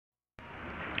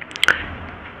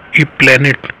a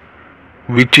planet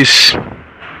which is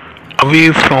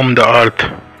away from the Earth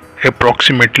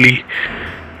approximately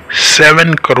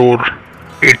 7 crore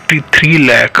 83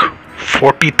 lakh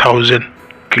 40,000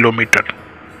 kilometer.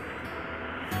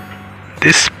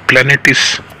 This planet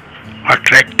is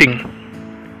attracting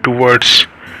towards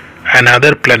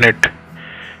another planet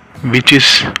which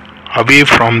is away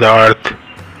from the Earth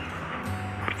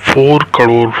 4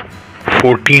 crore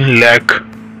 14 lakh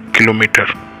kilometer.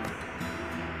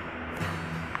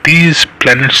 These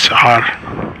planets are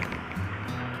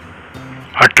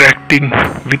attracting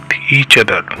with each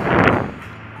other.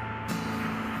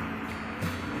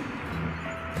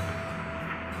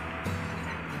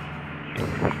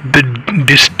 The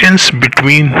distance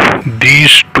between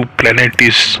these two planets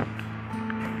is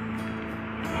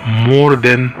more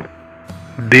than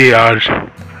they are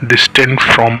distant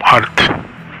from Earth.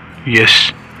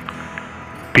 Yes,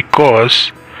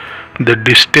 because the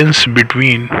distance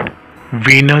between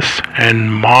Venus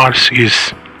and Mars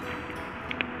is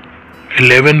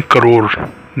 11 crore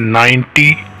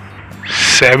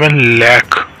 97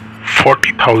 lakh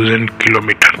 40,000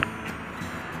 kilometer.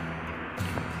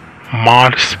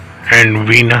 Mars and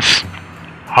Venus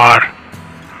are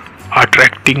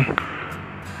attracting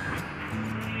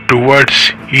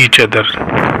towards each other.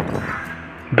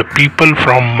 The people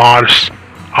from Mars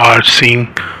are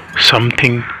seeing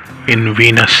something in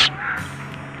Venus,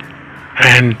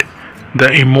 and the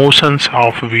emotions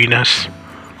of Venus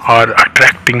are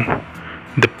attracting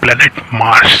the planet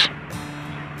Mars.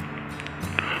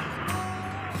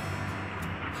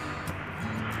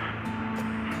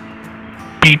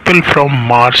 People from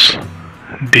Mars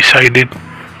decided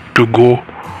to go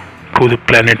to the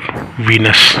planet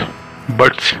Venus,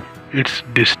 but its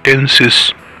distance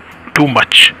is too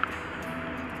much,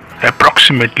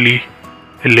 approximately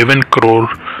 11 crore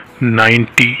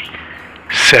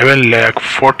 97 lakh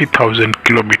 40,000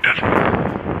 kilometer.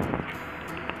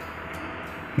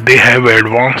 They have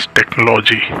advanced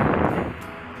technology,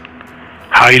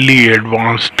 highly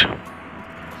advanced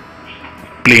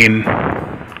plane,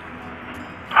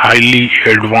 highly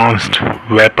advanced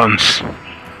weapons,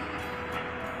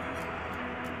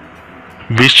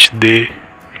 which they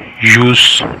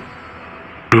use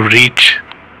to reach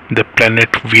the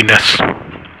planet Venus.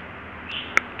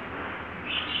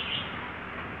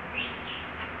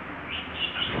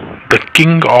 The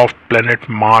king of planet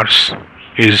Mars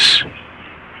is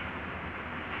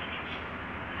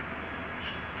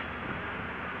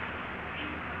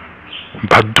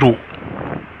Bhadru.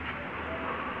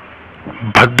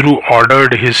 Bhadru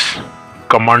ordered his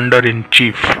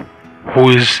commander-in-chief, who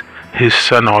is his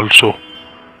son also,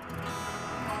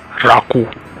 Raku,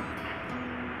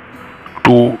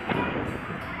 to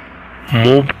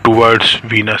move towards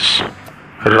Venus.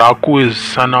 Raku is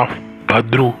son of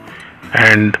Bhadru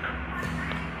and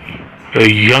a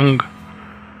young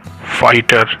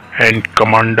fighter and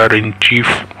commander-in-chief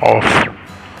of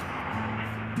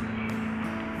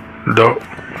the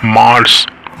Mars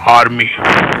army.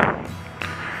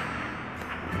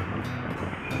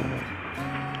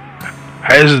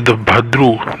 As the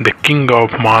Bhadru, the king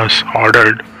of Mars,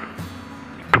 ordered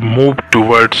to move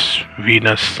towards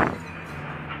Venus,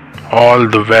 all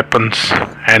the weapons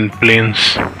and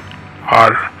planes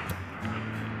are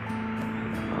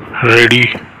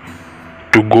ready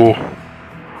to go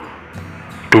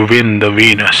to win the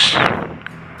Venus,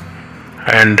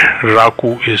 and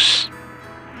Raku is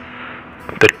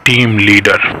the team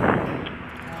leader.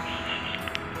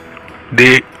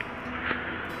 They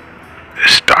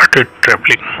started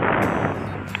traveling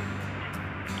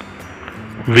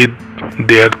with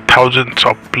their thousands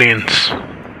of planes.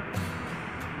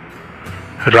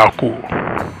 Raku,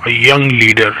 a young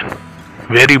leader,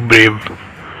 very brave,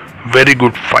 very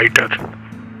good fighter,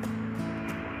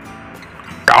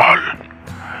 tall,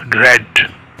 red,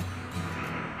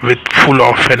 with full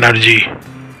of energy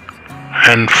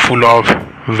and full of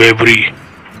bravery,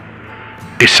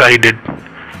 decided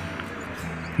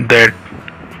that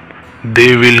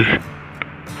they will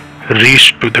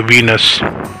reach to the Venus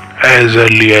as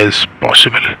early as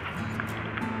possible.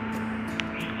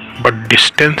 But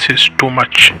distance is too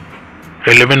much,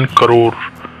 11 crore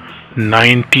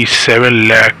 97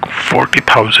 lakh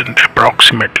 40,000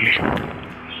 approximately.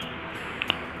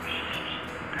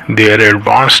 Their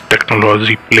advanced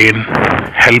technology plane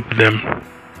helped them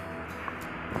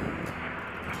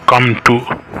come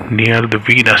to near the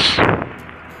Venus.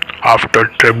 After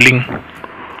traveling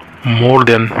more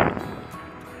than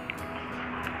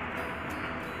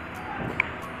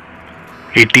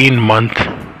 18 months,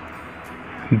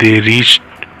 they reached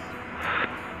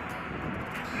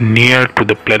near to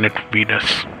the planet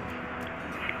Venus.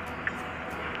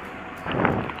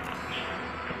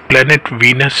 planet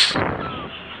Venus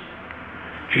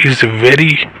is a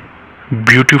very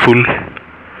beautiful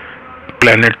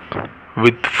planet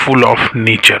with full of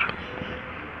nature.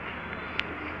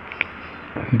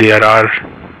 There are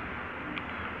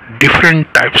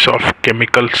different types of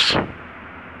chemicals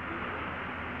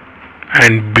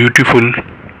and beautiful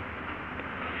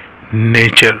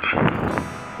nature.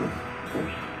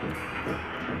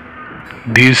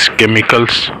 These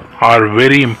chemicals are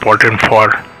very important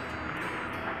for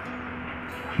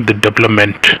the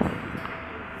development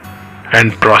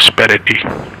and prosperity.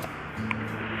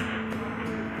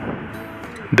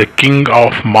 The king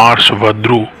of Mars,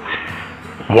 Vadru,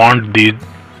 want these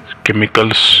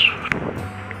chemicals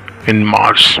in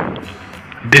Mars.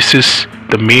 This is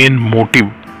the main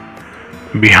motive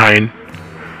behind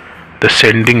the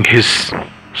sending his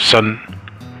son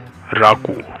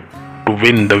Raku to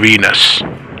win the Venus.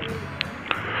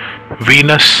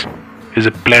 Venus is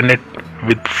a planet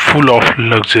with full of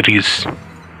luxuries.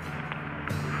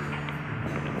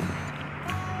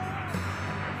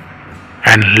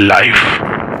 And life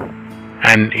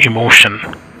and emotion.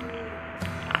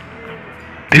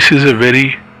 This is a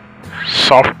very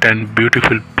soft and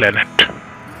beautiful planet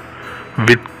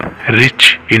with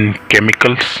rich in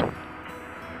chemicals,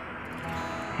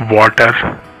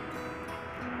 water,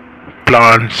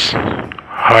 plants,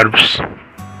 herbs,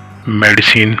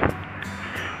 medicine,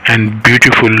 and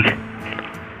beautiful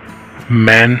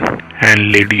men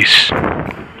and ladies.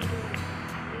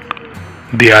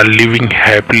 They are living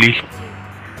happily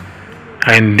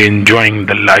and enjoying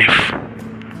the life.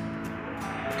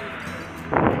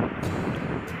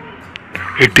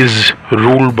 It is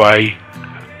ruled by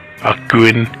a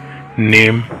queen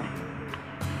named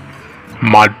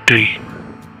Matri.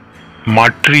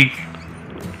 Matri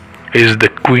is the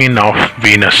queen of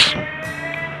Venus.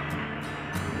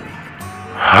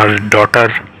 Her daughter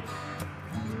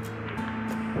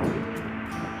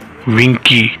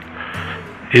Vinky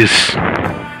is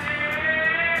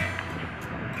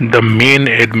the main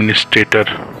administrator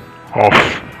of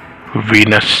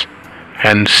Venus,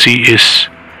 and she is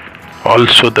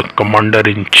also the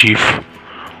commander-in-chief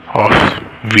of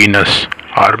Venus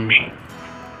army.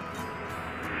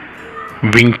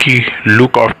 Vinky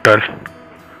look after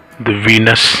the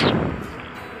Venus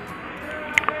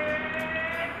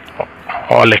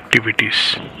all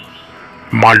activities.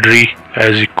 Madri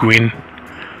as a queen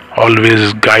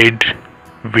always guide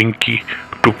Vinky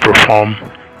to perform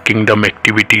kingdom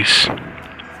activities.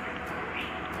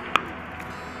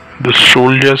 The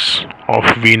soldiers of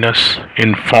Venus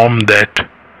inform that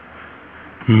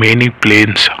many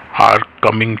planes are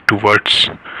coming towards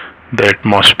the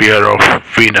atmosphere of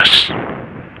Venus.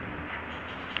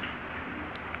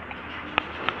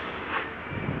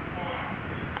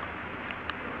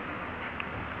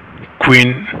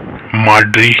 Queen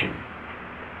Madri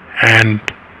and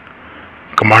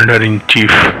Commander-in-Chief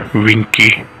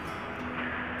Vinky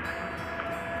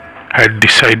had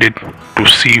decided to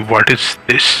see what is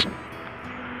this.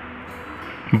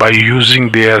 By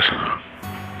using their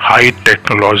high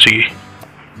technology,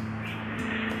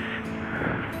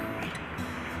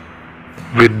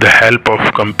 with the help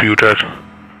of computer,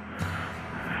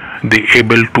 they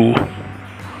able to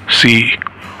see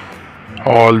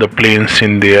all the planes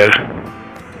in their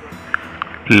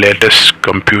latest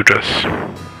computers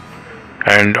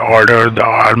and order the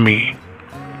army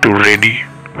to ready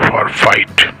for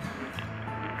fight.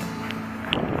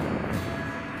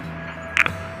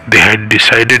 They had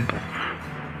decided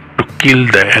to kill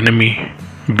the enemy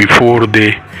before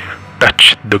they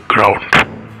touch the ground.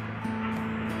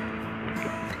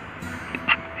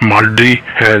 Madri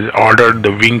has ordered the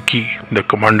Vinky, the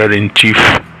commander-in-chief,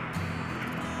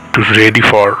 to ready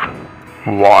for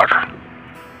war,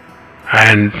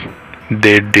 and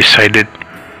they decided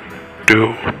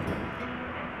to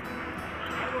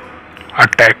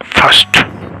attack first.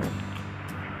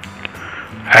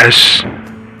 As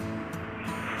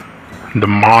the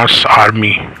Mars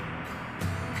army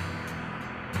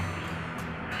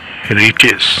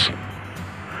reaches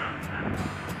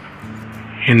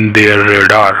in their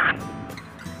radar,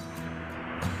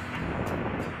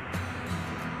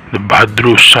 the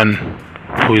Bhadru son,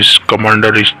 who is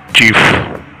commander-in-chief,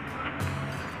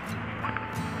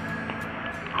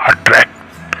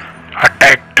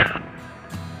 attacked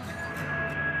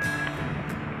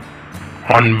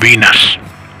on Venus.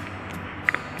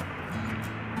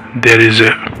 There is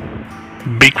a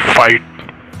big fight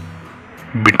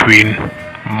between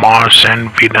Mars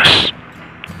and Venus.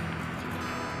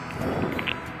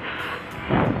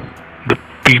 The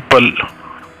people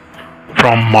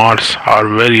from Mars are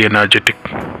very energetic,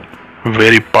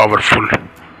 very powerful,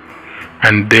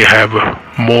 and they have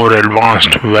more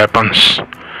advanced weapons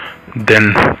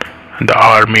than the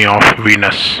army of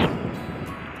Venus.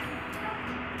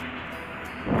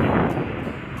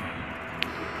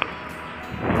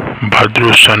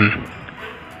 Bhadrusan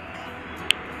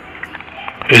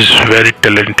is very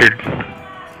talented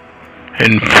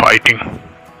in fighting.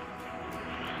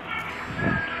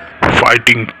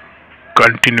 Fighting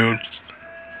continues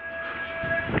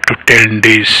to 10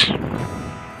 days,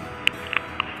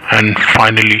 and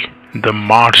finally the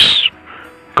Mars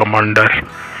commander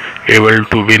able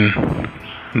to win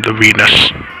the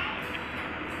Venus.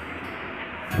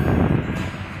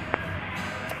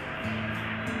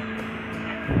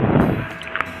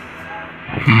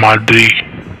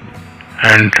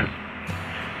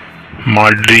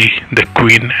 Madri, the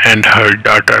queen, and her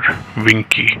daughter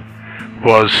Winky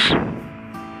was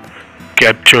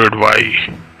captured by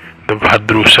the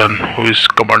Bhadrusan, who is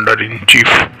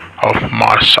commander-in-chief of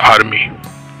Mars army.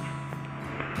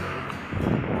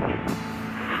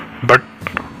 But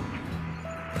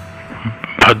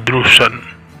Bhadrusan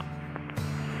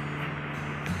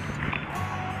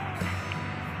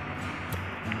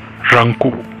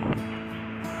Ranku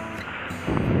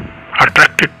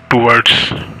attracted towards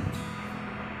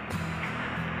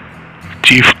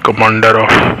chief commander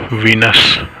of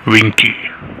Venus, Winky,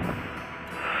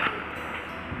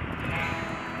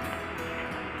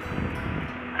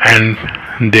 and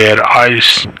their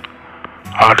eyes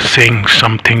are saying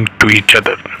something to each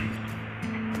other.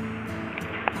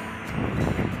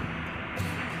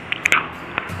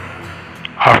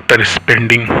 After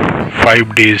spending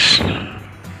 5 days,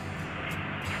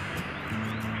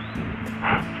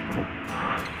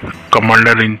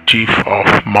 Commander-in-Chief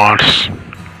of Mars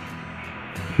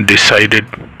decided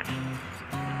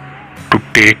to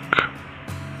take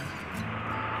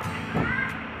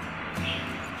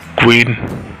Queen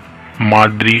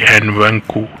Madri and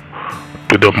Vanku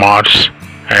to the Mars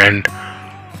and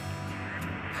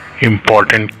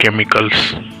important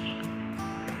chemicals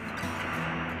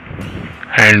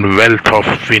and wealth of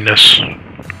Venus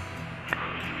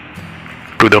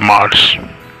to the Mars,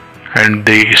 and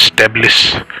they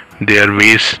establish their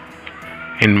base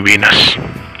in Venus.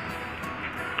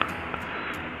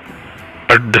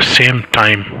 At the same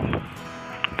time,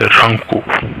 the Ranku,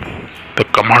 the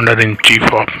commander-in-chief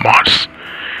of Mars,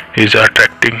 is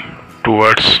attracting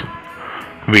towards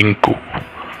Vinku,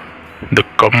 the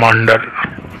commander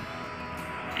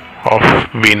of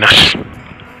Venus,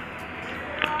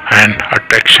 and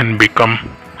attraction become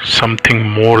something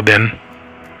more than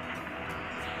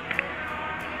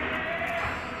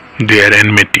their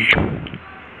enmity,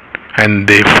 and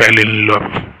they fell in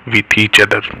love with each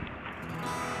other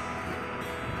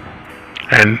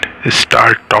and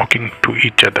start talking to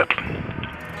each other.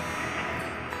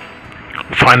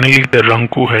 Finally, the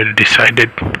Ranku had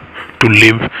decided to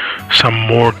live some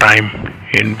more time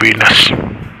in Venus,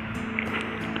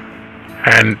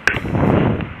 and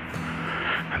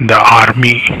the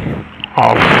army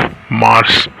of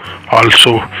Mars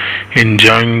also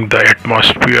enjoying the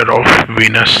atmosphere of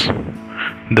Venus,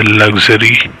 the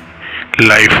luxury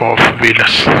life of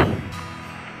Venus.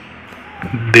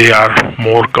 They are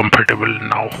more comfortable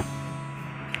now.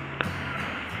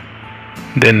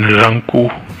 Then Ranku,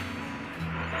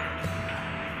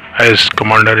 as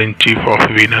commander-in-chief of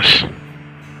Venus,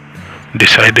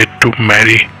 decided to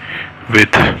marry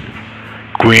with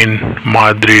Queen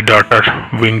Madri daughter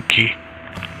Winky,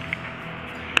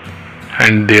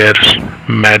 and their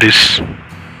marriage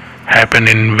happened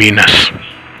in Venus.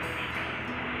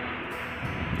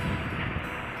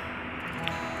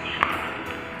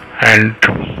 And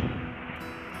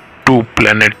two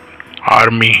planet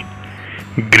army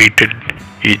greeted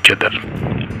each other.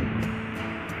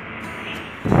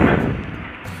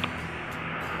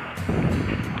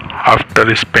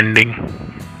 After spending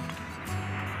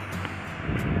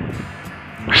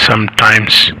some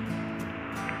times,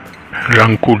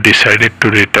 Ranku decided to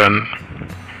return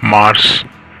Mars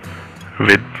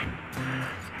with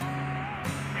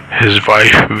his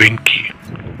wife Winky,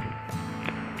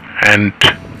 and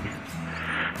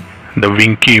the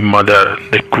Winky mother,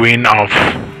 the queen of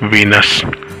Venus,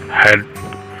 had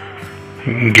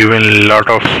given a lot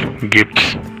of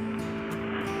gifts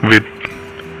with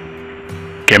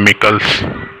chemicals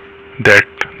that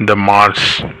the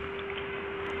Mars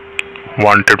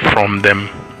wanted from them,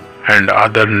 and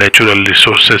other natural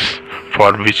resources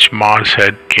for which Mars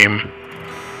had came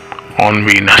on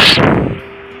Venus.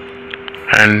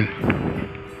 And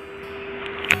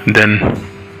then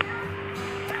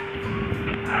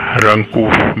Ranku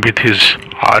with his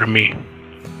army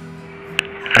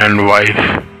and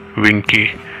wife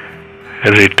Winky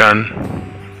returned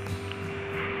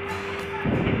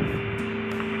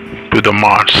to the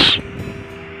Mars.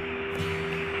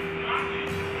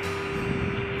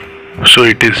 So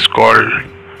it is called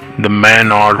the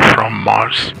men are from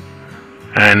Mars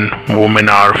and women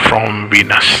are from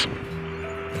Venus.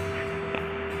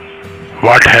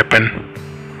 What happened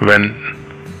when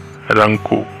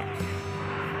Ranku,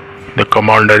 the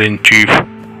commander-in-chief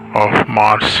of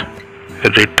Mars,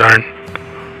 returned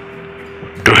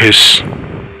to his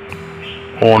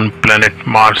own planet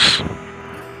Mars?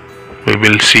 We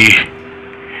will see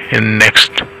in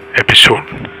next episode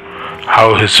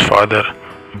how his father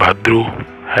Bhadru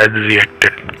had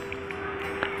reacted,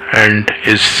 and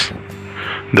is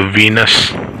the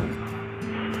Venus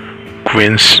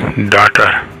Queen's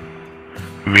daughter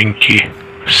Winky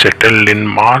settled in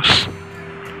Mars,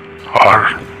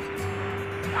 or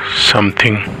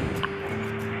something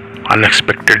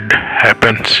unexpected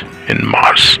happens in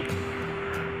Mars?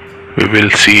 We will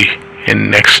see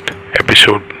in next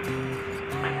episode.